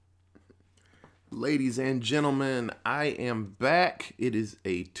Ladies and gentlemen, I am back. It is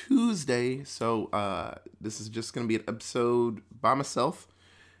a Tuesday, so this is just going to be an episode by myself.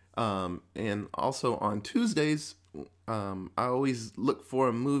 And also on Tuesdays, I always look for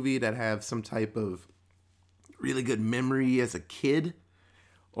a movie that have some type of really good memory as a kid,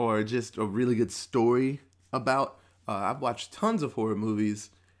 or just a really good story about. I've watched tons of horror movies,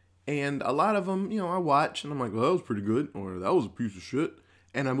 and a lot of them, I watch and I'm like, well, that was pretty good, or that was a piece of shit,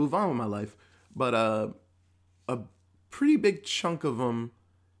 and I move on with my life. But a pretty big chunk of them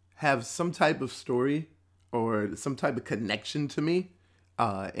have some type of story or some type of connection to me,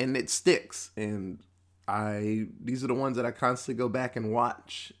 and it sticks. And these are the ones that I constantly go back and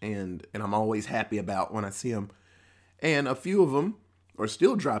watch, and I'm always happy about when I see them. And a few of them are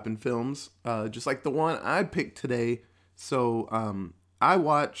still dropping films, just like the one I picked today. So I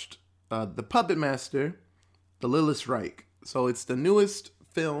watched The Puppet Master, The Lilith Reich. So it's the newest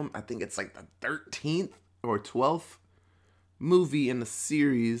film. I think it's like the 13th or 12th movie in the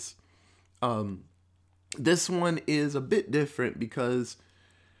series. This one is a bit different because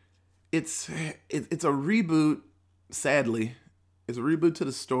it's a reboot. Sadly, it's a reboot to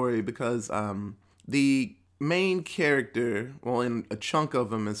the story because the main character, well, in a chunk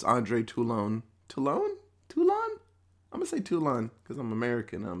of him, is Andre Toulon. Toulon? I'm gonna say Toulon because I'm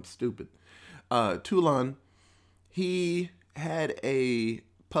American. I'm stupid. Toulon. He had a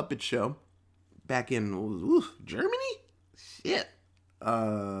puppet show back in Germany. Shit.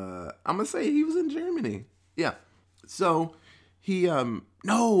 I'm gonna say he was in Germany. Yeah. So he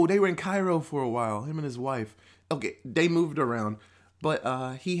no, they were in Cairo for a while. Him and his wife. Okay, they moved around,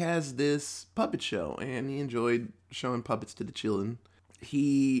 but he has this puppet show, and he enjoyed showing puppets to the children.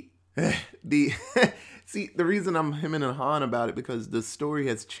 The see, the reason I'm him and Han about it because the story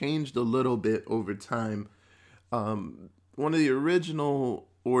has changed a little bit over time. One of the original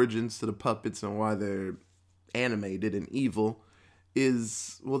origins to the puppets and why they're animated and evil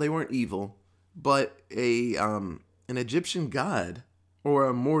is, well, they weren't evil, but an Egyptian god or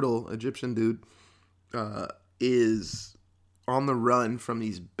a mortal Egyptian dude is on the run from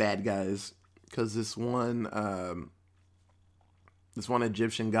these bad guys because this one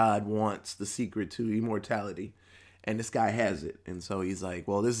Egyptian god wants the secret to immortality, and this guy has it, and so he's like,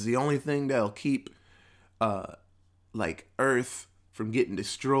 well, this is the only thing that'll keep like Earth from getting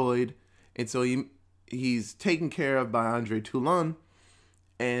destroyed. And so he's taken care of by Andre Toulon,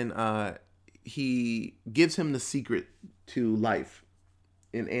 and he gives him the secret to life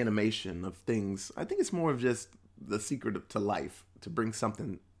in animation of things. I think it's more of just the secret to life, to bring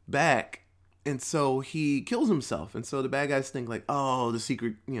something back. And so he kills himself. And so the bad guys think like, oh, the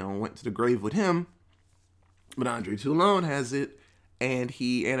secret, went to the grave with him. But Andre Toulon has it, and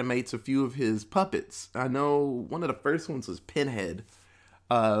he animates a few of his puppets. I know one of the first ones was Pinhead.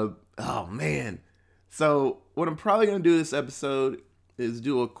 Oh, man. So what I'm probably going to do this episode is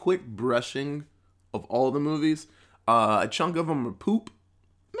do a quick brushing of all the movies. A chunk of them are poop.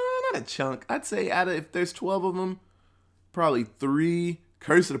 No, not a chunk. I'd say if there's 12 of them, probably 3.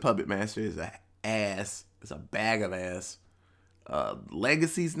 Curse of the Puppet Master is a ass. It's a bag of ass.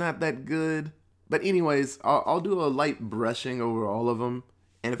 Legacy's not that good. But anyways, I'll do a light brushing over all of them.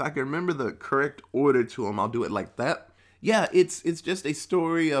 And if I can remember the correct order to them, I'll do it like that. Yeah, it's just a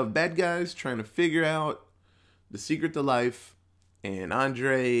story of bad guys trying to figure out the secret to life. And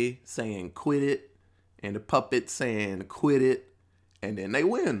Andre saying, quit it. And the puppet saying, quit it. And then they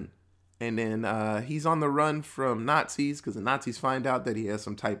win. And then he's on the run from Nazis because the Nazis find out that he has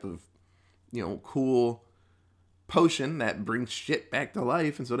some type of, cool potion that brings shit back to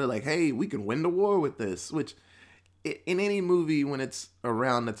life, and so they're like, hey, we can win the war with this. Which in any movie when it's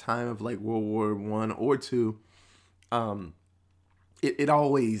around the time of like World War I or II, it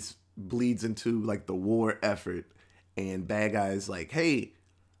always bleeds into like the war effort, and bad guys like, hey,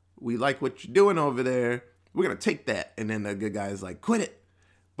 we like what you're doing over there, we're gonna take that. And then the good guys like, quit it.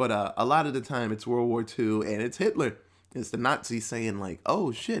 But a lot of the time it's World War II, and it's Hitler, it's the Nazis saying like,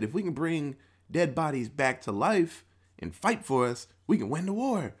 oh shit, if we can bring dead bodies back to life and fight for us, we can win the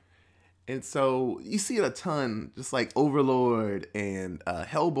war. And so you see it a ton, just like Overlord and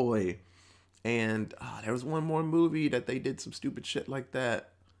Hellboy. And there was one more movie that they did some stupid shit like that.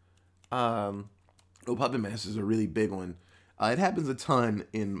 Puppet Master is a really big one. It happens a ton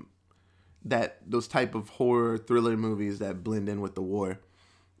in those type of horror thriller movies that blend in with the war.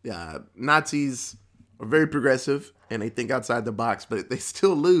 Nazis are very progressive and they think outside the box, but they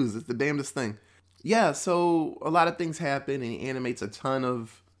still lose. It's the damnedest thing. Yeah, so a lot of things happen, and he animates a ton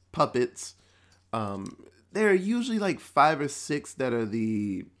of puppets. There are usually like 5 or 6 that are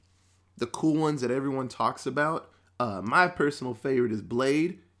the cool ones that everyone talks about. My personal favorite is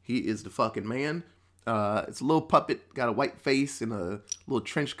Blade. He is the fucking man. It's a little puppet, got a white face and a little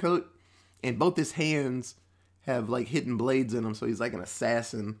trench coat, and both his hands have like hidden blades in them, so he's like an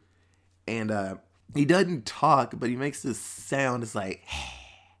assassin. And he doesn't talk, but he makes this sound. It's like,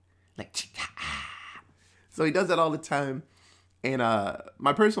 like, so he does that all the time. And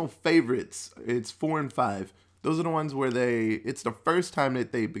my personal favorites, it's 4 and 5. Those are the ones where it's the first time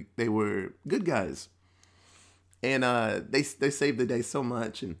that they were good guys, and they saved the day so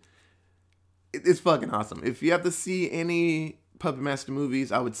much, and it's fucking awesome. If you have to see any Puppet Master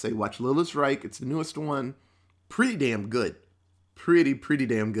movies, I would say watch Lilith Reich. It's the newest one, pretty damn good, pretty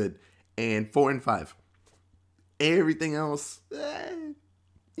damn good. And 4 and 5. Everything else,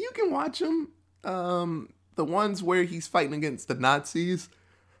 you can watch them. The ones where he's fighting against the Nazis,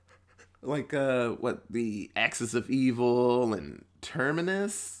 like the Axis of Evil and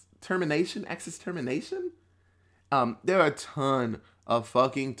Axis Termination. There are a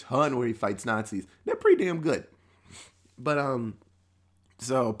fucking ton where he fights Nazis. They're pretty damn good. But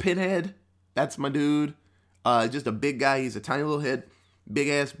so Pinhead, that's my dude. Just a big guy. He's a tiny little head, big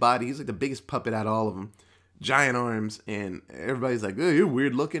ass body. He's like the biggest puppet out of all of them. Giant arms, and everybody's like, "Oh, you're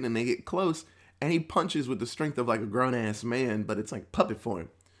weird looking," and they get close. And he punches with the strength of like a grown-ass man, but it's like puppet form.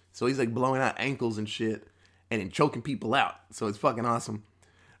 So he's like blowing out ankles and shit and then choking people out. So it's fucking awesome.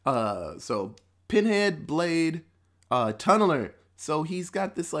 So Pinhead, Blade, Tunneler. So he's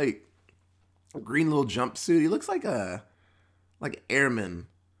got this like green little jumpsuit. He looks like an airman.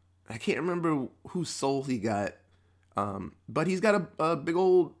 I can't remember whose soul he got. But he's got a big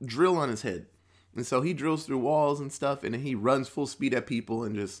old drill on his head. And so he drills through walls and stuff, and then he runs full speed at people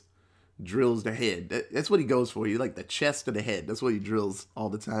and just drills their head. That's what he goes for. He like the chest of the head. That's what he drills all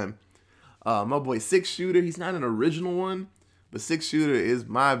the time. My boy Six Shooter. He's not an original one, but Six Shooter is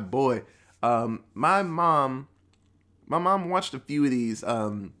my boy. My mom watched a few of these.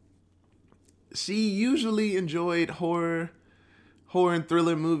 She usually enjoyed horror and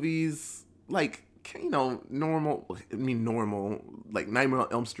thriller movies, like normal, like Nightmare on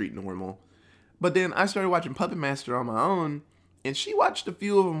Elm Street normal. But then I started watching Puppet Master on my own. And she watched a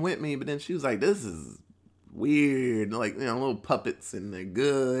few of them with me, but then she was like, "This is weird." Like, little puppets, and they're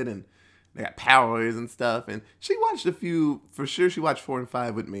good, and they got powers and stuff. And she watched a few, for sure. She watched 4 and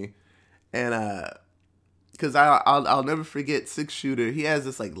 5 with me. And, because I'll never forget Six Shooter. He has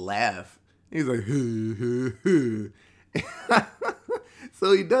this, like, laugh. He's like, hoo, hoo, hoo.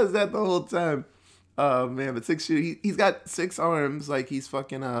 So he does that the whole time. Oh, man, but Six Shooter, he's got 6 arms. Like, he's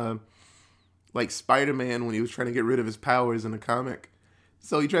fucking, like Spider-Man when he was trying to get rid of his powers in the comic.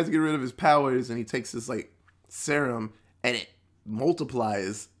 So he tries to get rid of his powers, and he takes this like serum, and it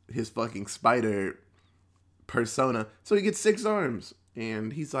multiplies his fucking spider persona. So he gets 6 arms,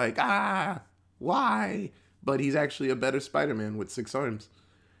 and he's like, why? But he's actually a better Spider-Man with 6 arms.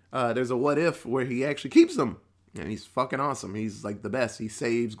 There's a what if where he actually keeps them, and he's fucking awesome. He's like the best. He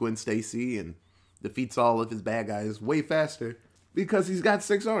saves Gwen Stacy and defeats all of his bad guys way faster. Because he's got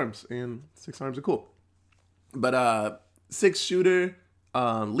 6 arms, and 6 arms are cool. But Six Shooter,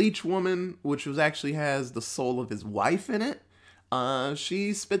 Leech Woman, which actually has the soul of his wife in it.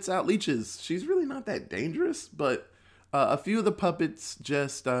 She spits out leeches. She's really not that dangerous, but a few of the puppets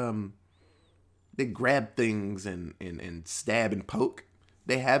just they grab things and stab and poke.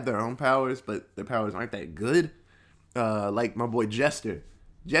 They have their own powers, but their powers aren't that good. Like my boy Jester.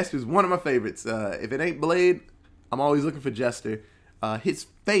 Jester's one of my favorites. If it ain't Blade, I'm always looking for Jester. His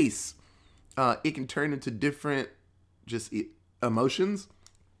face, it can turn into different emotions.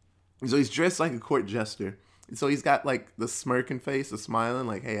 So he's dressed like a court jester. And so he's got like the smirking face, the smiling,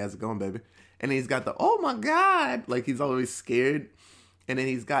 like, "Hey, how's it going, baby?" And then he's got the, "Oh my God," like he's always scared. And then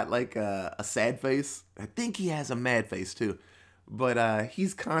he's got like a sad face. I think he has a mad face too. But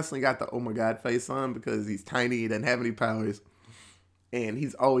he's constantly got the "Oh my God" face on because he's tiny, he doesn't have any powers. And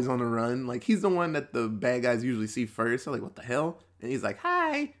he's always on the run. Like, he's the one that the bad guys usually see first. They're like, "What the hell?" And he's like,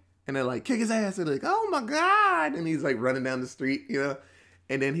 "Hi." And they're like, kick his ass. And they're like, "Oh my God." And he's like running down the street,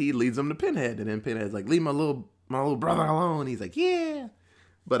 And then he leads them to Pinhead. And then Pinhead's like, "Leave my little brother alone." He's like, "Yeah."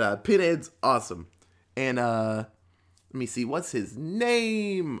 But Pinhead's awesome. And let me see, what's his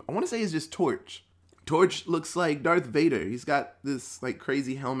name? I want to say it's just Torch. Torch looks like Darth Vader. He's got this like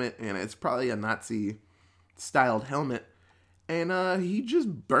crazy helmet, and it's probably a Nazi styled helmet. And he just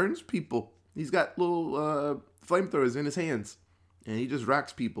burns people. He's got little flamethrowers in his hands. And he just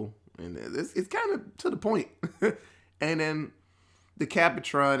rocks people. And it's kind of to the point. And then the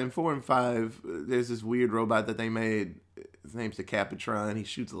Capitron in 4 and 5, there's this weird robot that they made. His name's the Capitron. He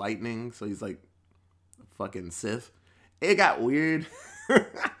shoots lightning, so he's like a fucking Sith. It got weird.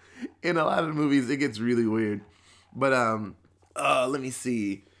 In a lot of the movies, it gets really weird. But let me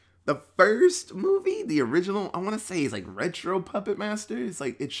see. The first movie, the original, I want to say is like Retro Puppet Master. It's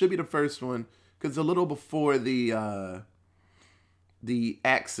like it should be the first one because a little before the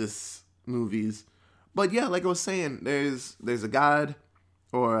Axis movies. But yeah, like I was saying, there's a god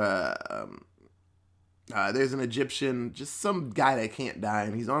or there's an Egyptian, just some guy that can't die,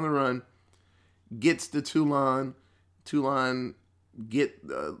 and he's on the run. Gets to Toulon. Toulon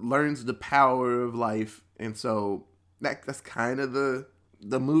learns the power of life, and so that's kind of the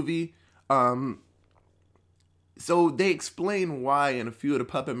movie. So they explain why in a few of the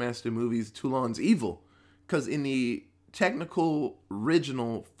Puppet Master movies Toulon's evil, because in the technical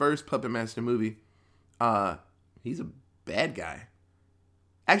original first Puppet Master movie, he's a bad guy.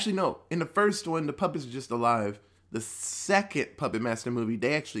 Actually, no. In the first one, the puppets are just alive. The second Puppet Master movie,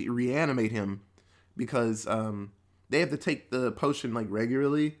 they actually reanimate him because they have to take the potion like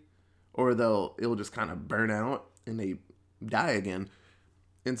regularly, or it'll just kind of burn out and they die again.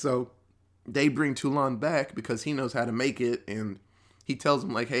 And so they bring Toulon back because he knows how to make it, and he tells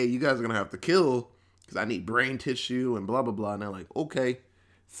them like, "Hey, you guys are gonna have to kill because I need brain tissue and blah blah blah." And they're like, "Okay."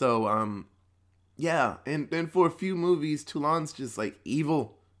 So yeah, and then for a few movies, Toulon's just like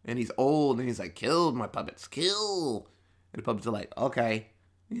evil, and he's old, and he's like, "Kill my puppets, kill." And the puppets are like, "Okay,"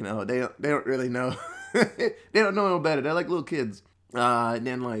 they don't really know, they don't know no better. They're like little kids. And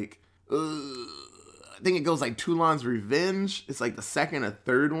then like, I think it goes like Toulon's Revenge. It's like the second or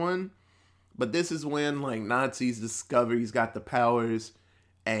third one, but this is when like Nazis discover he's got the powers,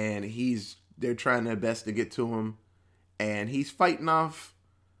 and they're trying their best to get to him, and he's fighting off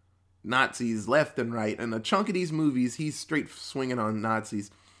Nazis left and right. And a chunk of these movies, he's straight swinging on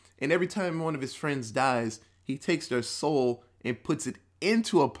Nazis. And every time one of his friends dies, he takes their soul and puts it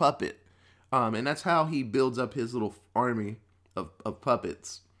into a puppet. And that's how he builds up his little army of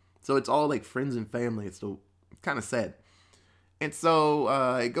puppets. So it's all like friends and family. It's kind of sad. And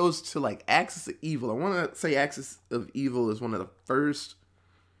so it goes to like Axis of Evil. I want to say Axis of Evil is one of the first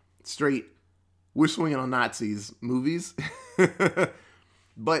straight we're swinging on Nazis movies.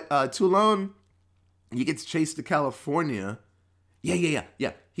 But Toulon, he gets chased to California. Yeah.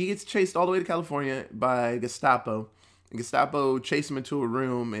 He gets chased all the way to California by Gestapo. And Gestapo chase him into a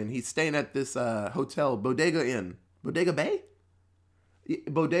room, and he's staying at this hotel, Bodega Inn. Bodega Bay?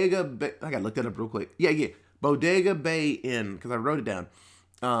 Bodega Bay. I gotta look that up real quick. Yeah. Bodega Bay Inn, because I wrote it down.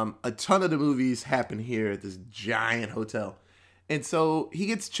 A ton of the movies happen here at this giant hotel. And so he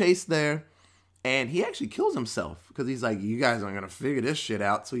gets chased there. And he actually kills himself because he's like, you guys aren't going to figure this shit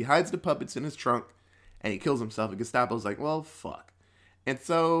out. So he hides the puppets in his trunk and he kills himself. And Gestapo's like, well, fuck. And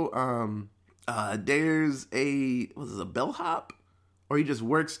so there's a bellhop? Or he just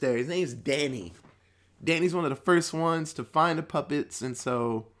works there. His name's Danny. Danny's one of the first ones to find the puppets. And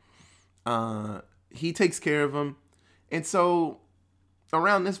so he takes care of them. And so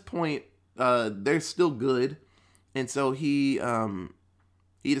around this point, they're still good. And so he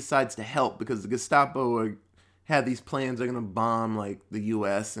decides to help because the Gestapo have these plans. They're going to bomb like the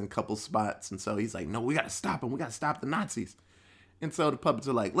U.S. in a couple spots. And so he's like, no, we got to stop them. We got to stop the Nazis. And so the puppets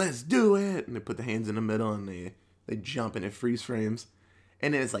are like, let's do it. And they put the hands in the middle and they jump and it freeze frames.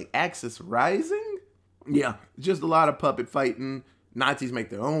 And then it's like Axis Rising. Yeah, just a lot of puppet fighting. Nazis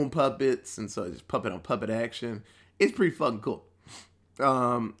make their own puppets. And so it's puppet on puppet action. It's pretty fucking cool.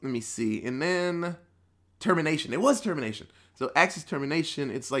 Let me see. And then Termination. It was Termination. So Axis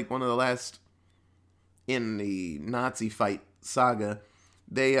Termination, it's like one of the last in the Nazi fight saga.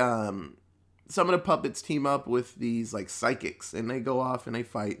 They some of the puppets team up with these like psychics and they go off and they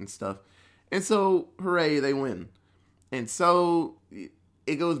fight and stuff. And so hooray, they win. And so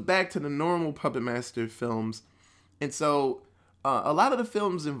it goes back to the normal Puppet Master films. And so a lot of the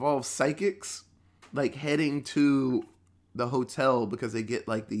films involve psychics like heading to the hotel because they get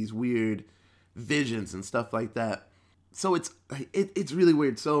like these weird visions and stuff like that. So it's really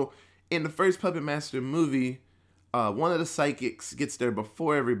weird. So in the first Puppet Master movie, one of the psychics gets there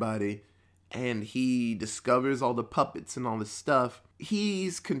before everybody, and he discovers all the puppets and all this stuff.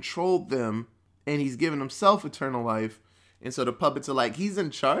 He's controlled them, and he's given himself eternal life. And so the puppets are like, he's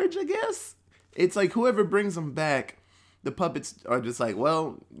in charge, I guess? It's like whoever brings him back, the puppets are just like,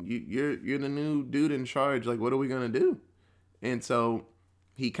 well, you're the new dude in charge. Like, what are we going to do? And so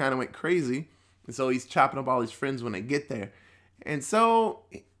he kind of went crazy. And so he's chopping up all his friends when they get there. And so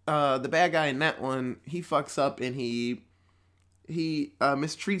the bad guy in that one, he fucks up and he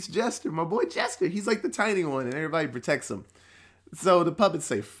mistreats Jester, my boy Jester. He's like the tiny one and everybody protects him. So the puppets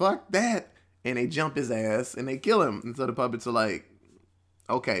say, fuck that. And they jump his ass and they kill him. And so the puppets are like,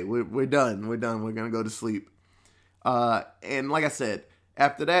 okay, we're done. We're done. We're going to go to sleep. And like I said,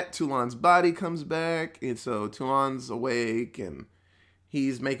 after that, Toulon's body comes back. And so Toulon's awake and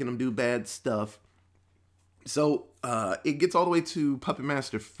He's making them do bad stuff. So it gets all the way to Puppet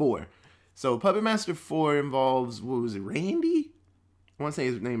Master 4. So Puppet Master 4 involves, what was it, Randy? I want to say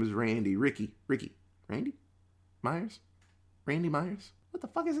his name is Randy. Ricky. Randy Myers? Randy Myers? What the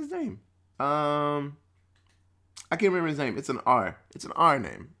fuck is his name? I can't remember his name. It's an R. It's an R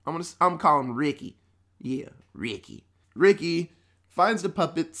name. I'm calling him Ricky. Yeah, Ricky. Ricky finds the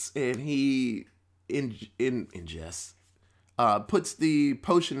puppets and he ingests, puts the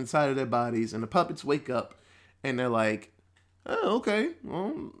potion inside of their bodies, and the puppets wake up and they're like, oh, okay,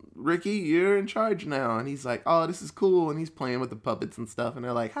 well, Ricky, you're in charge now. And he's like, oh, this is cool. And he's playing with the puppets and stuff. And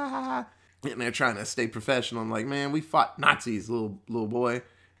they're like, ha ha ha. And they're trying to stay professional. I'm like, man, we fought Nazis, little boy.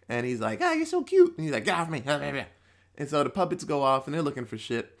 And he's like, you're so cute. And he's like, get off me. And so the puppets go off and they're looking for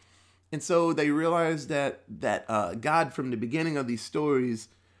shit. And so they realize that God from the beginning of these stories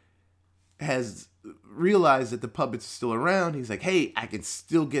has realized that the puppets are still around. He's like, hey, I can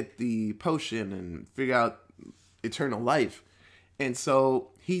still get the potion and figure out eternal life. And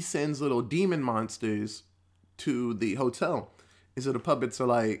so he sends little demon monsters to the hotel. And so the puppets are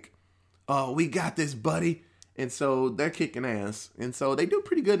like, oh, we got this, buddy. And so they're kicking ass. And so they do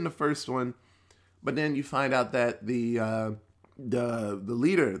pretty good in the first one. But then you find out that the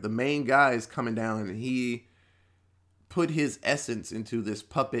leader, the main guy, is coming down, and he put his essence into this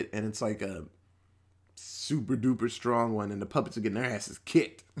puppet, and it's like a super duper strong one, and the puppets are getting their asses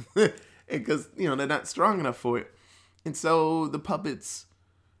kicked because they're not strong enough for it. And so the puppets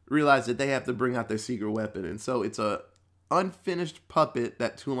realize that they have to bring out their secret weapon, and so it's a unfinished puppet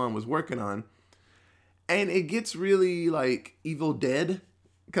that Toulon was working on, and it gets really like Evil Dead,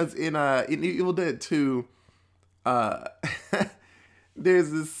 because in Evil Dead 2,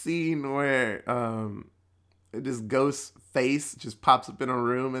 there's this scene where this ghost face just pops up in a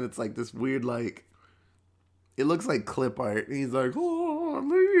room, and it's like this weird, like, it looks like clip art. And he's like, oh,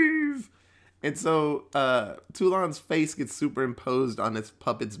 leave. And so Toulon's face gets superimposed on this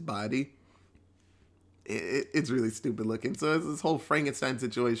puppet's body. It's really stupid looking. So it's this whole Frankenstein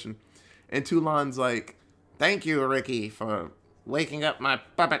situation. And Toulon's like, thank you, Ricky, for waking up my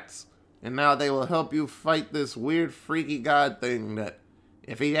puppets. And now they will help you fight this weird, freaky god thing that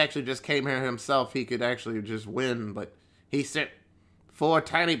if he actually just came here himself, he could actually just win. But he sent 4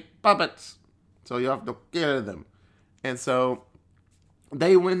 tiny puppets, so you have to kill them. And so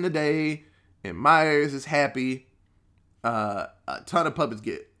they win the day, and Myers is happy. A ton of puppets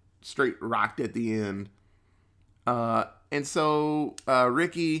get straight rocked at the end. And so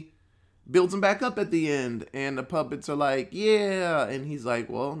Ricky builds him back up at the end, and the puppets are like, yeah. And he's like,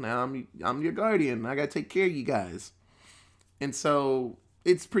 well, now I'm your guardian. I gotta take care of you guys. And so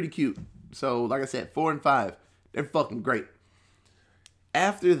it's pretty cute. So like I said, 4 and 5, they're fucking great.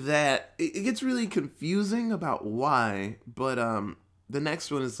 After that, it gets really confusing about why, but the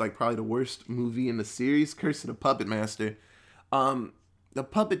next one is like probably the worst movie in the series, Curse of the Puppet Master. The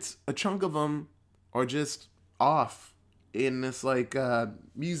puppets, a chunk of them are just off in this like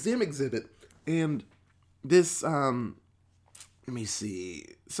museum exhibit, and this let me see,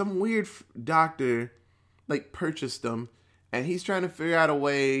 some weird doctor like purchased them, and he's trying to figure out a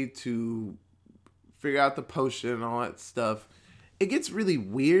way to figure out the potion and all that stuff. It gets really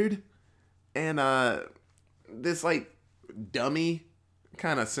weird, and this like dummy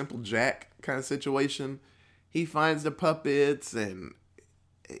kind of Simple Jack kind of situation, he finds the puppets and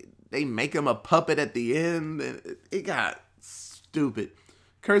they make him a puppet at the end, and it got stupid.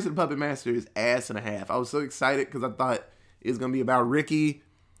 Curse of the Puppet Master is ass and a half. I was so excited because I thought it was going to be about Ricky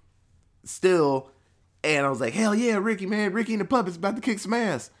still, and I was like, hell yeah, Ricky, man. Ricky and the puppets about to kick some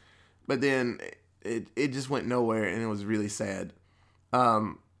ass. But then it just went nowhere, and it was really sad.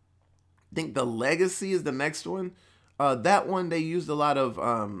 I think The Legacy is the next one. That one, they used a lot of,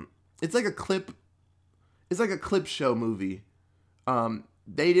 it's like a clip show movie.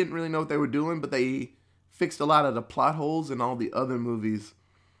 They didn't really know what they were doing, but they fixed a lot of the plot holes in all the other movies.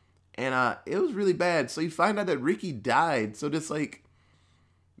 And it was really bad. So you find out that Ricky died. So this like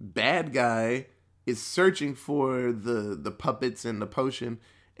bad guy is searching for the puppets and the potion.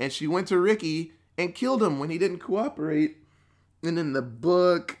 And she went to Ricky and killed him when he didn't cooperate. And in the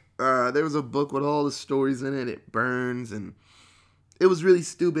book, there was a book with all the stories in it. It burns, and it was really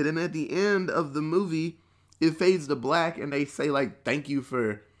stupid. And at the end of the movie, it fades to black, and they say, like, thank you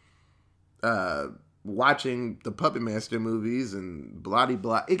for watching the Puppet Master movies and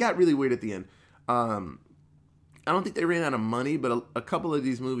blah-de-blah. It got really weird at the end. I don't think they ran out of money, but a couple of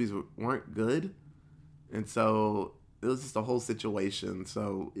these movies weren't good. And so it was just a whole situation.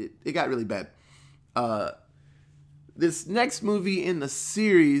 So it got really bad. This next movie in the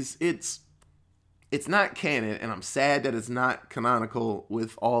series, it's It's not canon, and I'm sad that it's not canonical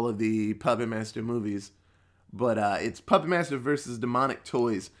with all of the Puppet Master movies. But it's Puppet Master versus Demonic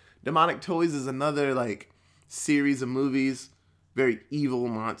Toys. Demonic Toys is another like series of movies, very evil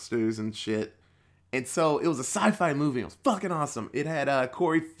monsters and shit. And so it was a sci-fi movie. It was fucking awesome. It had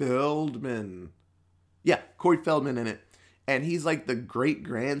Corey Feldman. Yeah, Corey Feldman in it. And he's like the great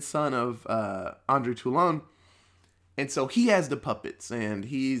grandson of Andre Toulon. And so he has the puppets and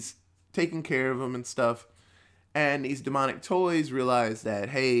he's taking care of them and stuff. And these demonic toys realize that,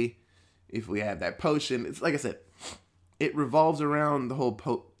 hey, if we have that potion, it's like I said, it revolves around the whole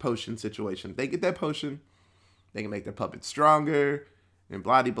potion situation. They get that potion, they can make their puppet stronger and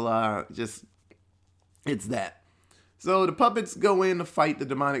blah de blah. Just, it's that. So the puppets go in to fight the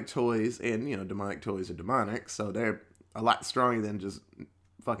demonic toys, and you know, demonic toys are demonic, so they're a lot stronger than just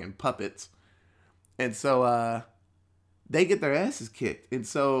fucking puppets. And so they get their asses kicked. And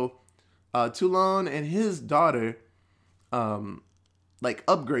so Toulon and his daughter like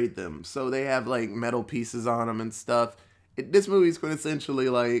upgrade them, so they have like metal pieces on them and stuff. This movie's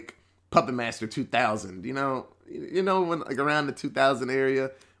quintessentially like Puppet Master 2000. You know when like around the 2000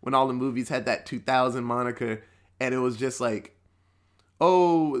 area when all the movies had that 2000 moniker, and it was just like,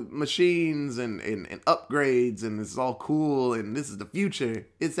 oh, machines and upgrades, and this is all cool, and this is the future.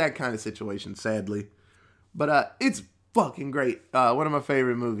 It's that kind of situation, sadly. But it's fucking great. One of my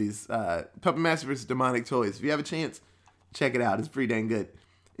favorite movies. Puppet Master vs. Demonic Toys. If you have a chance, check it out. It's pretty dang good.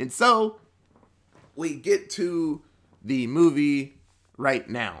 And so, we get to the movie right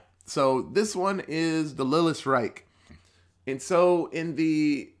now. So, this one is The Lilith Reich. And so, in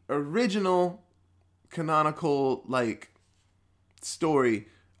the original canonical, like, story,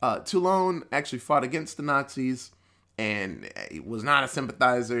 Toulon actually fought against the Nazis and he was not a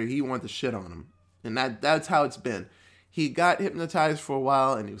sympathizer. He wanted to shit on them. And that's how it's been. He got hypnotized for a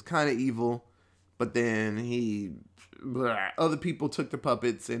while and he was kind of evil, but then other people took the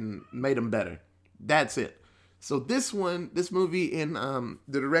puppets and made them better. That's it. So this movie, and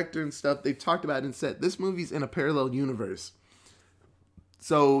the director and stuff, they've talked about it and said this movie's in a parallel universe.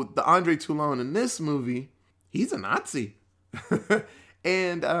 So the Andre Toulon in this movie, he's a Nazi.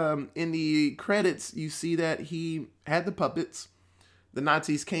 And in the credits, you see that he had the puppets. The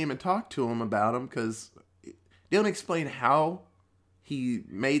Nazis came and talked to him about them because they don't explain how he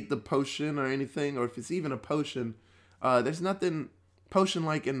made the potion or anything, or if it's even a potion. There's nothing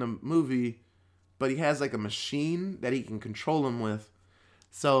potion-like in the movie, but he has like a machine that he can control them with.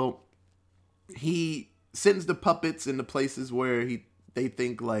 So he sends the puppets into places where they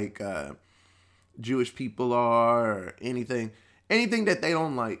think like Jewish people are, or anything that they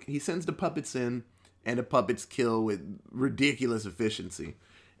don't like. He sends the puppets in, and the puppets kill with ridiculous efficiency.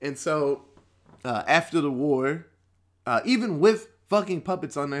 And so after the war, even with fucking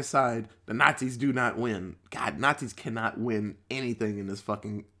puppets on their side, the Nazis do not win. God, Nazis cannot win anything in this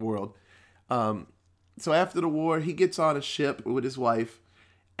fucking world. So after the war, he gets on a ship with his wife,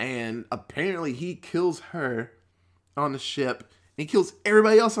 and apparently he kills her on the ship, and he kills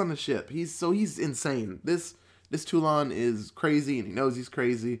everybody else on the ship. He's insane. This Toulon is crazy, and he knows he's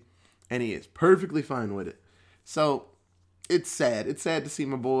crazy, and he is perfectly fine with it. So it's sad. It's sad to see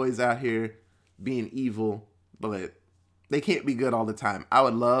my boys out here being evil, but they can't be good all the time. I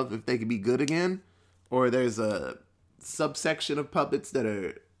would love if they could be good again, or there's a subsection of puppets that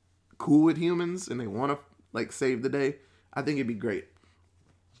are cool with humans and they want to like save the day. I think it'd be great.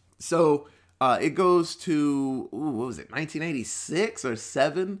 So it goes to what was it, 1986 or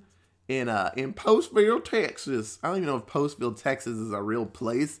 7 in Postville, Texas. I don't even know if Postville, Texas is a real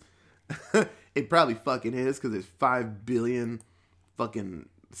place. It probably fucking is, because there's 5 billion fucking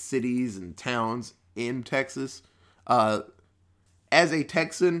cities and towns in Texas. As a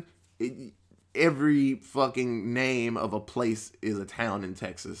Texan, every fucking name of a place is a town in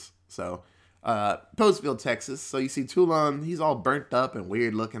Texas. So, Postville, Texas. So you see Toulon, he's all burnt up and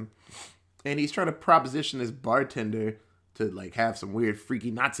weird looking. And he's trying to proposition this bartender to like have some weird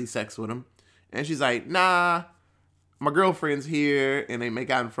freaky Nazi sex with him. And she's like, nah, my girlfriend's here. And they make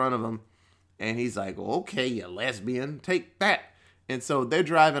out in front of him. And he's like, well, okay, you lesbian, take that. And so they're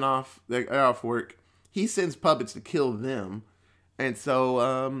driving off, they're off work. He sends puppets to kill them. And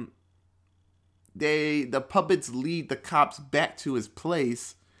so the puppets lead the cops back to his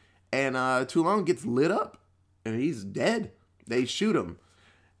place. And Toulon gets lit up. And he's dead. They shoot him.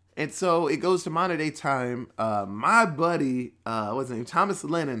 And so it goes to modern day time. My buddy, what's his name? Thomas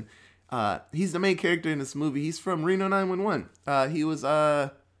Lennon. He's the main character in this movie. He's from Reno 911. He was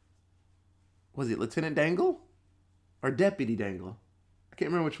he Lieutenant Dangle? Or Deputy Dangle? I can't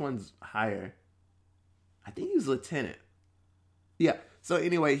remember which one's higher. I think he was Lieutenant. Yeah. So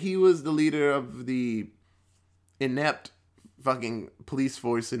anyway, he was the leader of the inept fucking police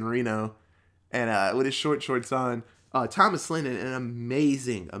force in Reno, and with his short shorts on. Thomas Lennon, an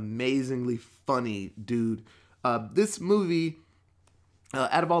amazingly funny dude. This movie,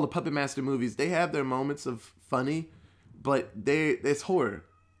 out of all the Puppet Master movies, they have their moments of funny, but it's horror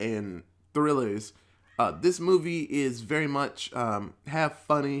and thrillers. This movie is very much half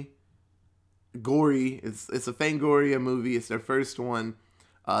funny, gory. It's a Fangoria movie. It's their first one.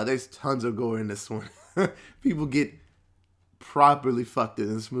 There's tons of gore in this one. People get properly fucked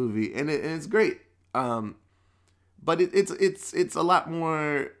in this movie, and it's great. But it's a lot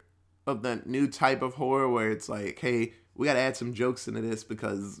more of the new type of horror where it's like, hey, we got to add some jokes into this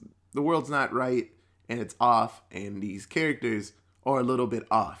because the world's not right and it's off, and these characters are a little bit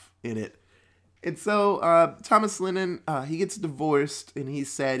off in it. And so Thomas Lennon, he gets divorced and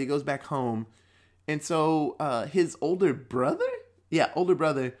he's sad. He goes back home. And so his older brother, he had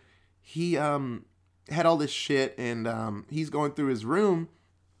all this shit, and he's going through his room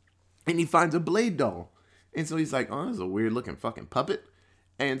and he finds a Blade doll. And so he's like, oh, this is a weird looking fucking puppet.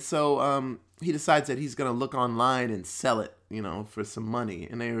 And so he decides that he's going to look online and sell it, for some money.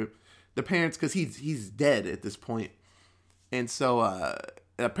 And the parents, because he's dead at this point. And so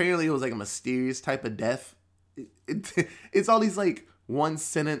apparently it was like a mysterious type of death. It's all these like one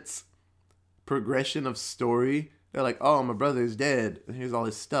sentence progression of story. They're like, oh, my brother's dead. And here's all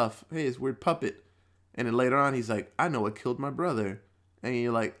this stuff. Hey, it's weird puppet. And then later on, he's like, I know what killed my brother. And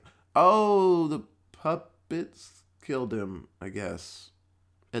you're like, oh, the puppets killed him, I guess,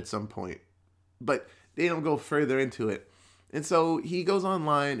 at some point. But they don't go further into it. And so he goes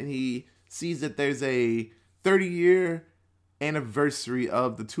online and he sees that there's a 30-year anniversary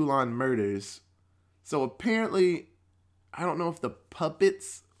of the Toulon murders. So apparently, I don't know if the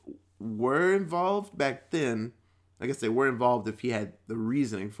puppets were involved back then. I guess they were involved if he had the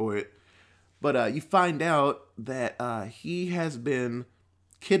reasoning for it. But you find out that he has been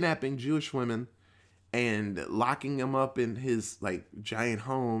kidnapping Jewish women and locking them up in his like giant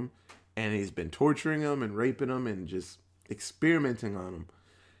home, and he's been torturing them and raping them and just experimenting on them.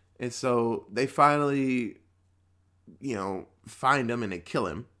 And so they finally, find him and they kill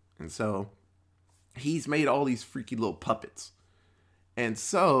him. And so he's made all these freaky little puppets. And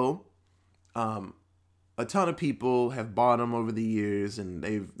so a ton of people have bought them over the years, and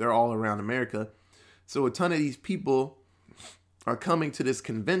they're all around America. So a ton of these people are coming to this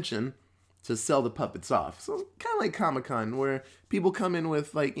convention to sell the puppets off. So kind of like Comic-Con, where people come in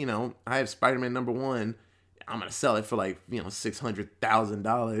with like, I have Spider-Man #1. I'm going to sell it for like,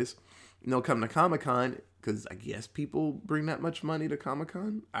 $600,000. And they'll come to Comic-Con because I guess people bring that much money to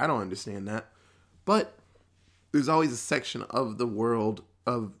Comic-Con. I don't understand that. But there's always a section of the world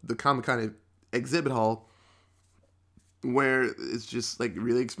of the Comic-Con exhibit hall where it's just like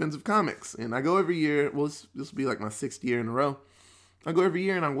really expensive comics. And I go every year. Well, this will be like my 6th year in a row. I go every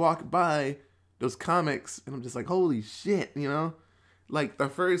year and I walk by those comics and I'm just like, holy shit, Like the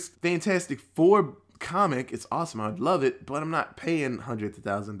first Fantastic Four comic, it's awesome. I'd love it, but I'm not paying hundreds of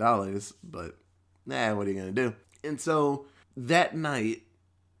 $1,000s. But what are you gonna do? And so that night,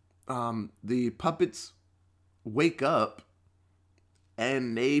 the puppets wake up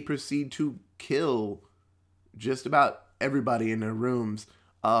and they proceed to kill just about everybody in their rooms.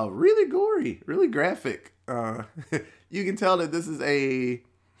 Really gory, really graphic. You can tell that this is a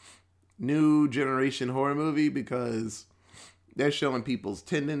new generation horror movie because they're showing people's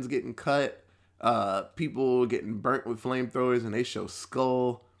tendons getting cut, people getting burnt with flamethrowers, and they show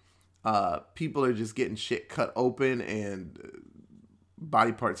skull. People are just getting shit cut open and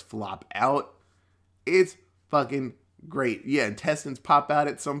body parts flop out. It's fucking great. Yeah, intestines pop out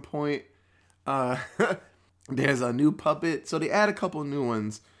at some point. There's a new puppet. So they add a couple new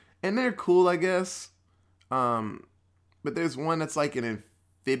ones. And they're cool, I guess. But there's one that's like an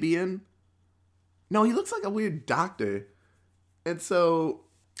amphibian. No, he looks like a weird doctor. And so,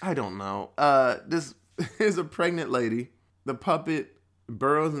 I don't know. There's a pregnant lady. The puppet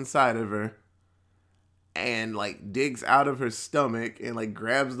burrows inside of her. And like digs out of her stomach. And like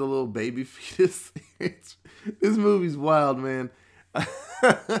grabs the little baby fetus. This movie's wild, man.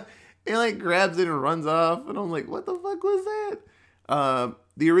 It like grabs it and runs off. And I'm like, what the fuck was that?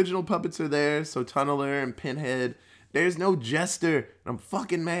 The original puppets are there. So Tunneler and Pinhead. There's no Jester. I'm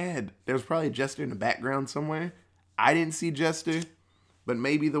fucking mad. There's probably a Jester in the background somewhere. I didn't see Jester. But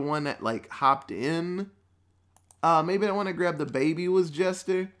maybe the one that like hopped in. Maybe the one that grabbed the baby was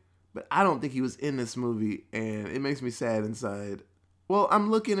Jester. But I don't think he was in this movie. And it makes me sad inside. Well,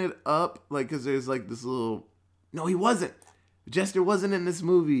 I'm looking it up. Like, because there's like this little... No, he wasn't. Jester wasn't in this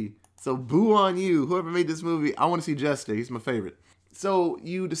movie. So boo on you. Whoever made this movie. I want to see Jester. He's my favorite. So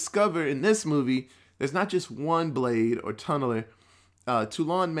you discover in this movie, there's not just one Blade or tunneler.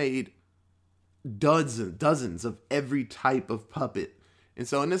 Toulon made dozens of every type of puppet. And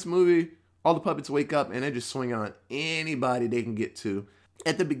so in this movie, all the puppets wake up and they just swing on anybody they can get to.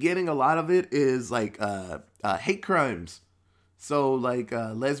 At the beginning, a lot of it is like hate crimes. So like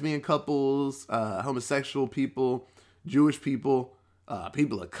lesbian couples, homosexual people, Jewish people,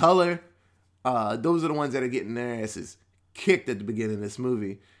 people of color. Those are the ones that are getting their asses kicked at the beginning of this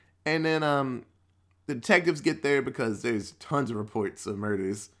movie. And then the detectives get there because there's tons of reports of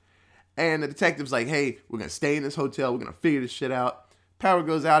murders. And the detective's like, hey, we're going to stay in this hotel. We're going to figure this shit out. Power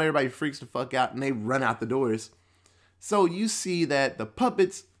goes out. Everybody freaks the fuck out. And they run out the doors. So you see that the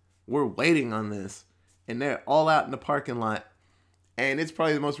puppets were waiting on this. And they're all out in the parking lot. And it's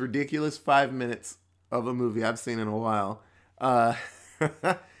probably the most ridiculous 5 minutes of a movie I've seen in a while.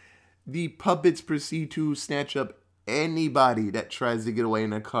 The puppets proceed to snatch up anybody that tries to get away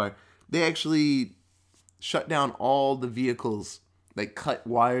in their car. They actually shut down all the vehicles. They cut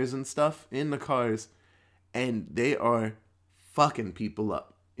wires and stuff in the cars. And they are fucking people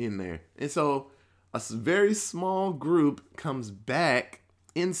up in there. And so a very small group comes back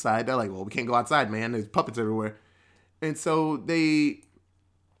inside. They're like, well, we can't go outside, man. There's puppets everywhere. And so they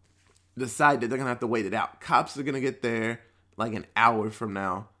decide that they're going to have to wait it out. Cops are going to get there like an hour from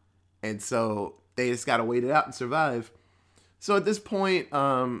now. And so they just got to wait it out and survive. So at this point,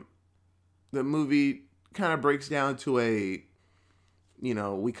 the movie kind of breaks down to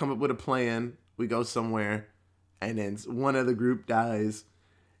we come up with a plan. We go somewhere. And then one of the group dies.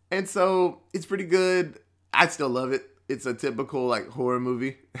 And so it's pretty good. I still love it. It's a typical like horror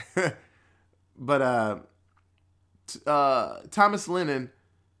movie. But Thomas Lennon,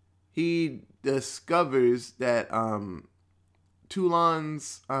 he discovers that Toulon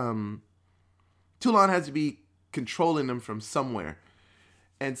has to be controlling them from somewhere.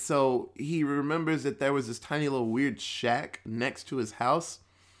 And so he remembers that there was this tiny little weird shack next to his house.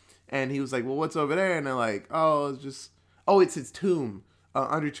 And he was like, well, what's over there? And they're like, it's his tomb.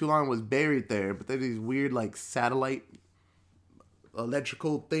 Andre Toulon was buried there. But there's these weird like satellite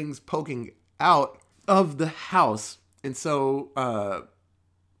electrical things poking out of the house. And so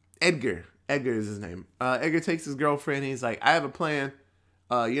Edgar is his name. Edgar takes his girlfriend. He's like, I have a plan.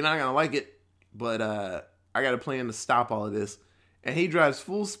 You're not going to like it, but I got a plan to stop all of this. And he drives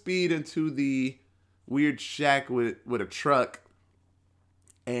full speed into the weird shack with a truck.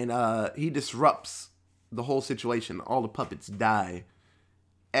 And he disrupts the whole situation. All the puppets die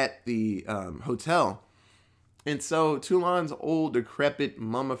at the hotel. And so Toulon's old, decrepit,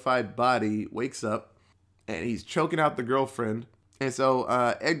 mummified body wakes up. And he's choking out the girlfriend. And so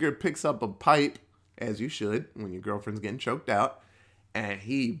Edgar picks up a pipe, as you should, when your girlfriend's getting choked out. And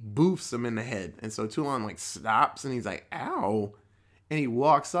he boofs him in the head. And so Toulon like stops and he's like, ow. And he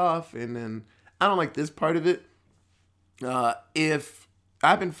walks off. And then, I don't like this part of it. If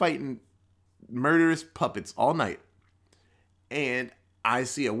I've been fighting murderous puppets all night, and I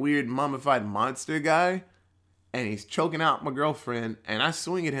see a weird mummified monster guy, and he's choking out my girlfriend, and I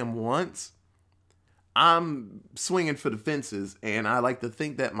swing at him once, I'm swinging for the fences, and I like to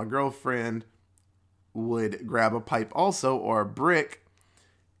think that my girlfriend would grab a pipe also, or a brick,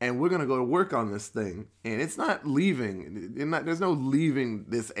 and we're going to go to work on this thing. And it's not leaving. There's no leaving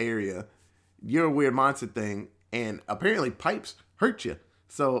this area. You're a weird monster thing, and apparently pipes hurt you.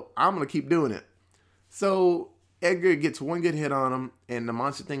 So I'm going to keep doing it. So Edgar gets one good hit on him, and the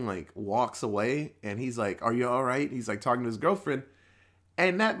monster thing like walks away, and he's like, are you all right? He's like talking to his girlfriend,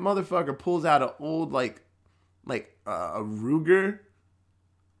 and that motherfucker pulls out an old a Ruger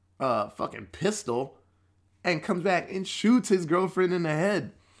fucking pistol and comes back and shoots his girlfriend in the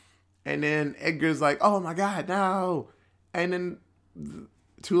head. And then Edgar's like, oh my God, no. And then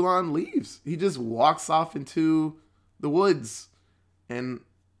Toulon leaves. He just walks off into the woods. And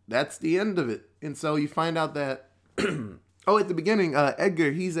that's the end of it. And so you find out that, at the beginning,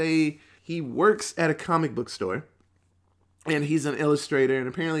 Edgar, he works at a comic book store. And he's an illustrator. And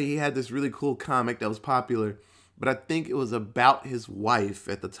apparently he had this really cool comic that was popular. But I think it was about his wife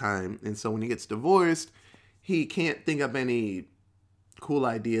at the time. And so when he gets divorced, he can't think of any cool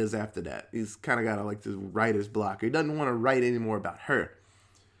ideas after that. He's kind of got like this writer's block. He doesn't want to write anymore about her.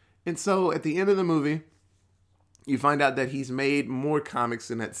 And so at the end of the movie, you find out that he's made more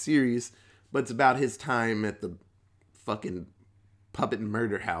comics in that series, but it's about his time at the fucking puppet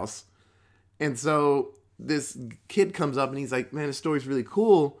murder house. And so this kid comes up and he's like, man, the story's really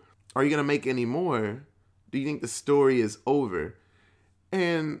cool. Are you going to make any more? Do you think the story is over?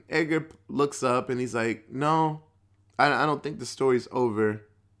 And Edgar looks up and he's like, no, I don't think the story's over.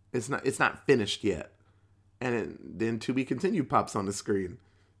 It's not finished yet. then to be continued pops on the screen.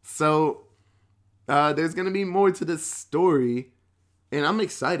 So there's gonna be more to this story, and I'm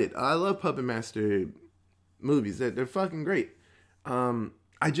excited. I love Puppet Master movies. They're fucking great.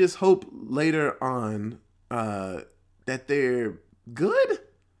 I just hope later on that they're good.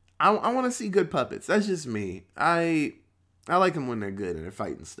 I want to see good puppets. That's just me. I like them when they're good and they're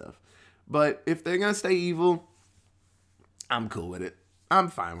fighting stuff. But if they're gonna stay evil, I'm cool with it. I'm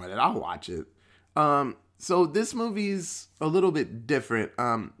fine with it. I'll watch it. So this movie's a little bit different.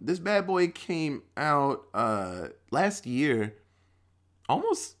 This bad boy came out last year,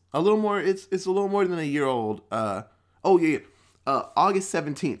 almost a little more. It's a little more than a year old. August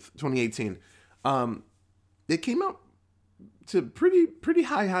 17th, 2018. It came out to pretty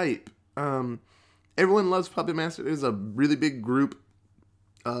high hype. Everyone loves Puppet Master. There's a really big group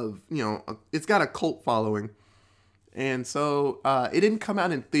of, it's got a cult following. And so it didn't come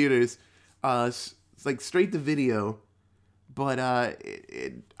out in theaters. It's like straight to video. But I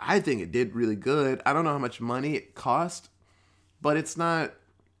think it did really good. I don't know how much money it cost, but it's not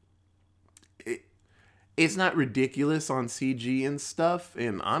ridiculous on CG and stuff.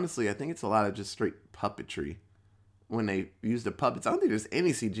 And honestly, I think it's a lot of just straight puppetry when they use the puppets. I don't think there's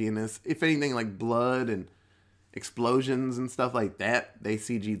any CG in this. If anything, like blood and explosions and stuff like that, they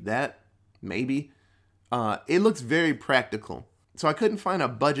CG'd that, maybe. It looks very practical. So I couldn't find a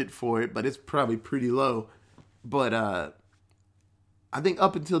budget for it, but it's probably pretty low. But I think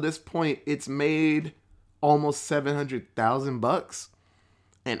up until this point, it's made almost $700,000.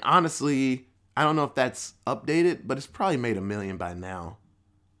 And honestly, I don't know if that's updated, but it's probably made $1 million by now.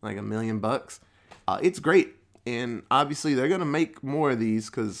 Like $1 million. It's great. And obviously they're going to make more of these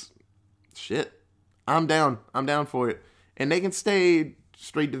because shit, I'm down. I'm down for it. And they can stay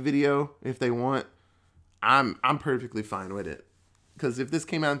straight to video if they want. I'm perfectly fine with it. Because if this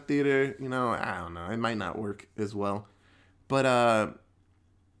came out in theater, I don't know, it might not work as well. But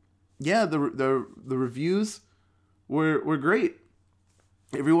yeah, the reviews were great.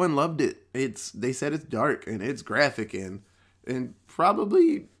 Everyone loved it. They said it's dark and it's graphic and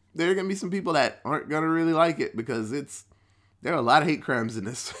probably there are gonna be some people that aren't gonna really like it because there are a lot of hate crimes in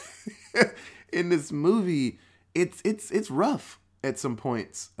this in this movie. It's rough at some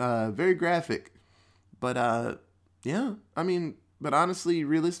points, very graphic, but yeah, I mean, but honestly,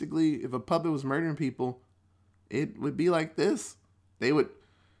 realistically, if a puppet was murdering people, it would be like this. They would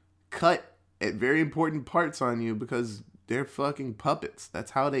cut at very important parts on you because they're fucking puppets.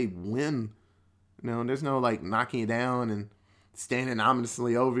 That's how they win. There's no like knocking you down and standing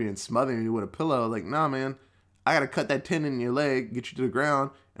ominously over you and smothering you with a pillow. Like, nah, man, I gotta cut that tendon in your leg, get you to the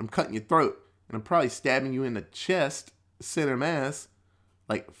ground, and I'm cutting your throat. And I'm probably stabbing you in the chest, center mass,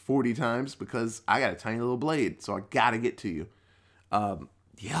 like 40 times because I got a tiny little blade, so I gotta get to you.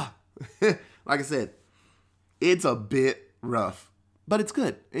 Yeah. Like I said, it's a bit rough, but it's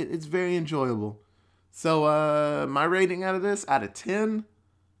good. It's very enjoyable. So, my rating out of this, out of 10,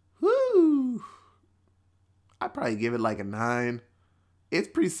 whoo, I'd probably give it like a 9. It's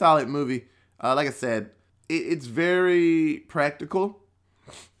a pretty solid movie. Like I said, it's very practical.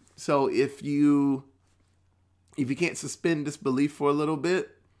 So if you can't suspend disbelief for a little bit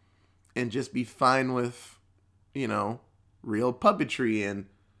and just be fine with, real puppetry and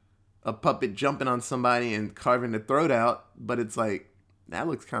a puppet jumping on somebody and carving the throat out, but it's like, that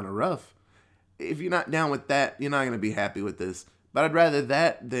looks kind of rough. If you're not down with that, you're not going to be happy with this. But I'd rather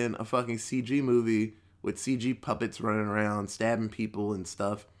that than a fucking CG movie with CG puppets running around, stabbing people and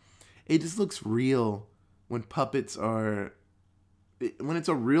stuff. It just looks real when when it's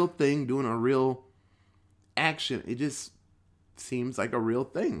a real thing doing a real action. It just seems like a real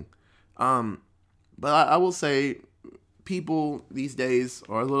thing. But I will say people these days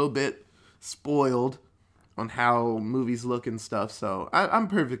are a little bit spoiled on how movies look and stuff. So I'm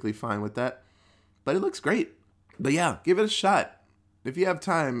perfectly fine with that. But it looks great. But yeah, give it a shot. If you have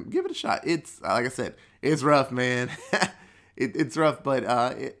time, give it a shot. It's, like I said, it's rough, man. It's rough, but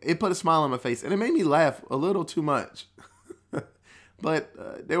it put a smile on my face. And it made me laugh a little too much.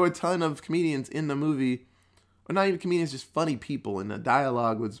 But there were a ton of comedians in the movie. Or not even comedians, just funny people. And the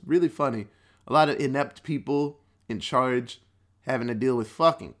dialogue was really funny. A lot of inept people in charge having to deal with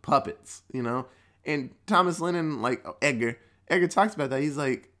fucking puppets, And Thomas Lennon, like Edgar talks about that. He's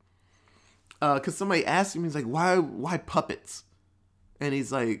like, because somebody asked him, he's like, why puppets? And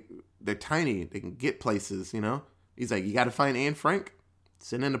he's like, they're tiny. They can get places, He's like, you got to find Anne Frank?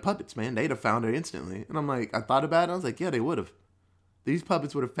 Send in the puppets, man. They'd have found her instantly. And I'm like, I thought about it. I was like, yeah, they would have. These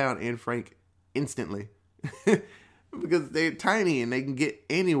puppets would have found Anne Frank instantly. Because they're tiny and they can get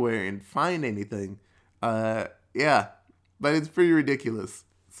anywhere and find anything. Yeah. But it's pretty ridiculous.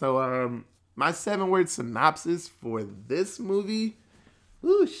 So, my 7-word synopsis for this movie.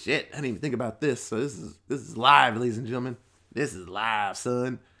 Ooh, shit! I didn't even think about this. So this is live, ladies and gentlemen. This is live,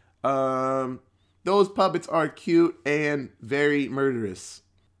 son. Those puppets are cute and very murderous.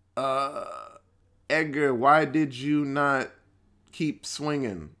 Edgar, why did you not keep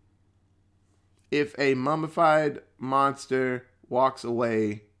swinging? If a mummified monster walks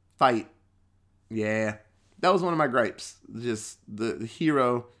away, fight. Yeah, that was one of my gripes. Just the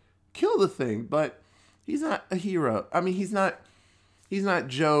hero kill the thing, but he's not a hero. I mean, he's not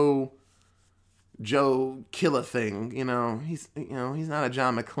Joe kill a thing. He's not a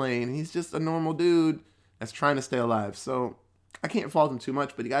John McClane. He's just a normal dude that's trying to stay alive. So I can't fault him too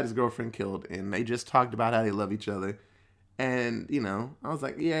much. But he got his girlfriend killed, and they just talked about how they love each other. And I was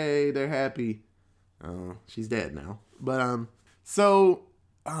like, yay, they're happy. She's dead now. But I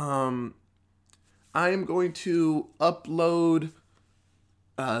am going to upload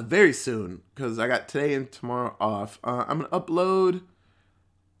very soon because I got today and tomorrow off. I'm going to upload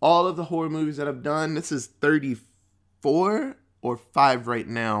all of the horror movies that I've done. This is 34 or 5 right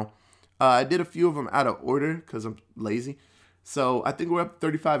now. I did a few of them out of order because I'm lazy. So I think we're up to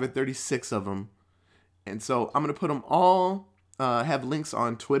 35 or 36 of them. And so I'm going to put them all, have links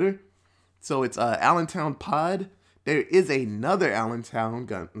on Twitter. So it's Allentown Pod. There is another Allentown,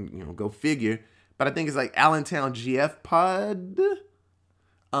 go figure. But I think it's like Allentown GF Pod.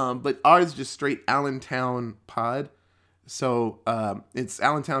 But ours is just straight Allentown Pod. So it's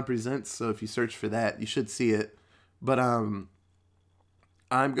Allentown Presents. So if you search for that, you should see it. But I'm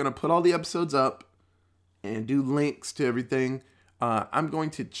going to put all the episodes up and do links to everything. I'm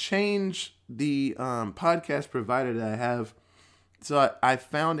going to change the podcast provider that I have. So I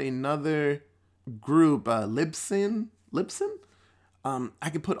found another group, Libsyn. I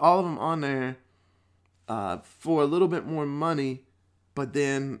could put all of them on there for a little bit more money, but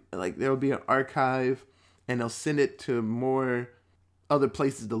then there will be an archive, and they'll send it to more other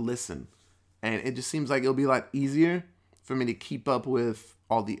places to listen. And it just seems like it'll be a lot easier for me to keep up with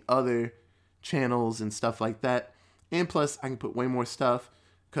all the other channels and stuff like that. And plus, I can put way more stuff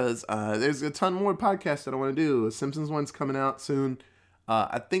because there's a ton more podcasts that I want to do. A Simpsons one's coming out soon.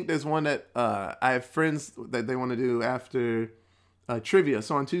 I think there's one that I have friends that they want to do after trivia.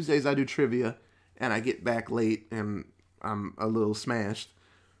 So on Tuesdays, I do trivia, and I get back late, and I'm a little smashed.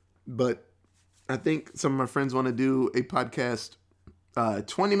 But I think some of my friends want to do a podcast,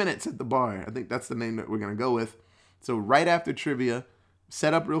 20 Minutes at the Bar. I think that's the name that we're going to go with. So right after trivia,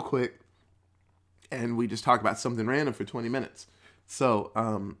 set up real quick, and we just talk about something random for 20 minutes. So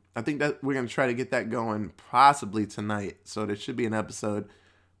I think that we're going to try to get that going possibly tonight. So there should be an episode.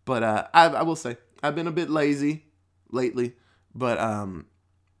 But I will say, I've been a bit lazy lately. But I'm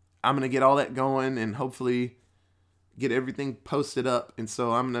going to get all that going and hopefully get everything posted up. And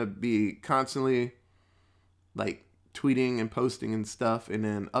so I'm going to be constantly tweeting and posting and stuff and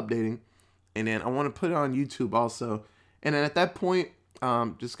then updating. And then I want to put it on YouTube also. And then at that point,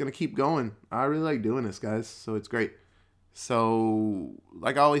 just going to keep going. I really like doing this, guys. So it's great. So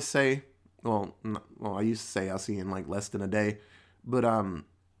like I always say, I used to say I'll see you in less than a day. But I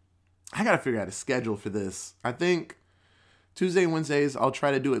got to figure out a schedule for this. I think Tuesday and Wednesdays, I'll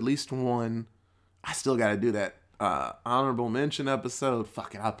try to do at least one. I still got to do that honorable mention episode.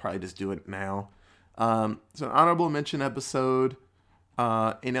 Fuck it, I'll probably just do it now. So an honorable mention episode.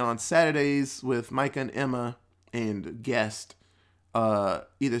 And then on Saturdays with Micah and Emma and guest,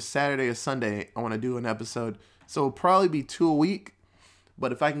 either Saturday or Sunday, I want to do an episode. So it'll probably be 2 a week.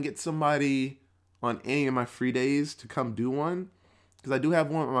 But if I can get somebody on any of my free days to come do one, because I do have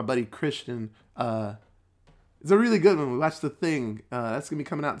one with my buddy Christian. It's a really good one. We watched The Thing. That's going to be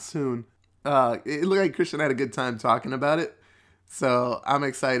coming out soon. It looked like Christian had a good time talking about it. So I'm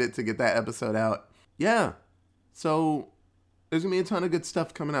excited to get that episode out. Yeah. So there's going to be a ton of good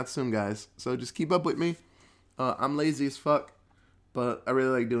stuff coming out soon, guys. So just keep up with me. I'm lazy as fuck, but I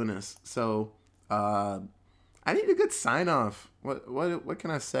really like doing this. So I need a good sign off. What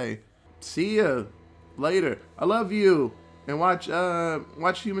can I say? See ya later. I love you. And watch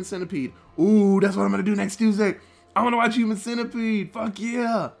Human Centipede. Ooh, that's what I'm gonna do next Tuesday. I want to watch Human Centipede. Fuck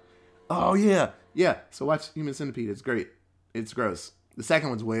yeah. Oh yeah. Yeah. So watch Human Centipede. It's great. It's gross. The second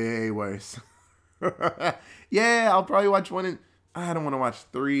one's way worse. Yeah, I'll probably watch one and I don't want to watch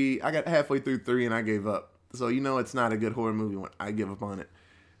 3. I got halfway through 3 and I gave up. So it's not a good horror movie when I give up on it.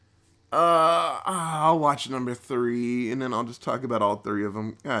 I'll watch number 3 and then I'll just talk about all 3 of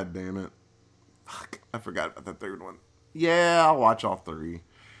them. God damn it. Fuck, I forgot about the third one. Yeah, I'll watch all 3.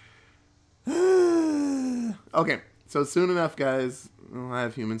 Okay, so soon enough, guys, I'll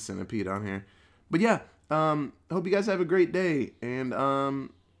have Human Centipede on here. But yeah, I hope you guys have a great day. And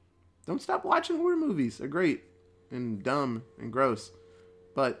Don't stop watching horror movies. They're great and dumb and gross.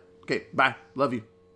 But, okay, bye. Love you.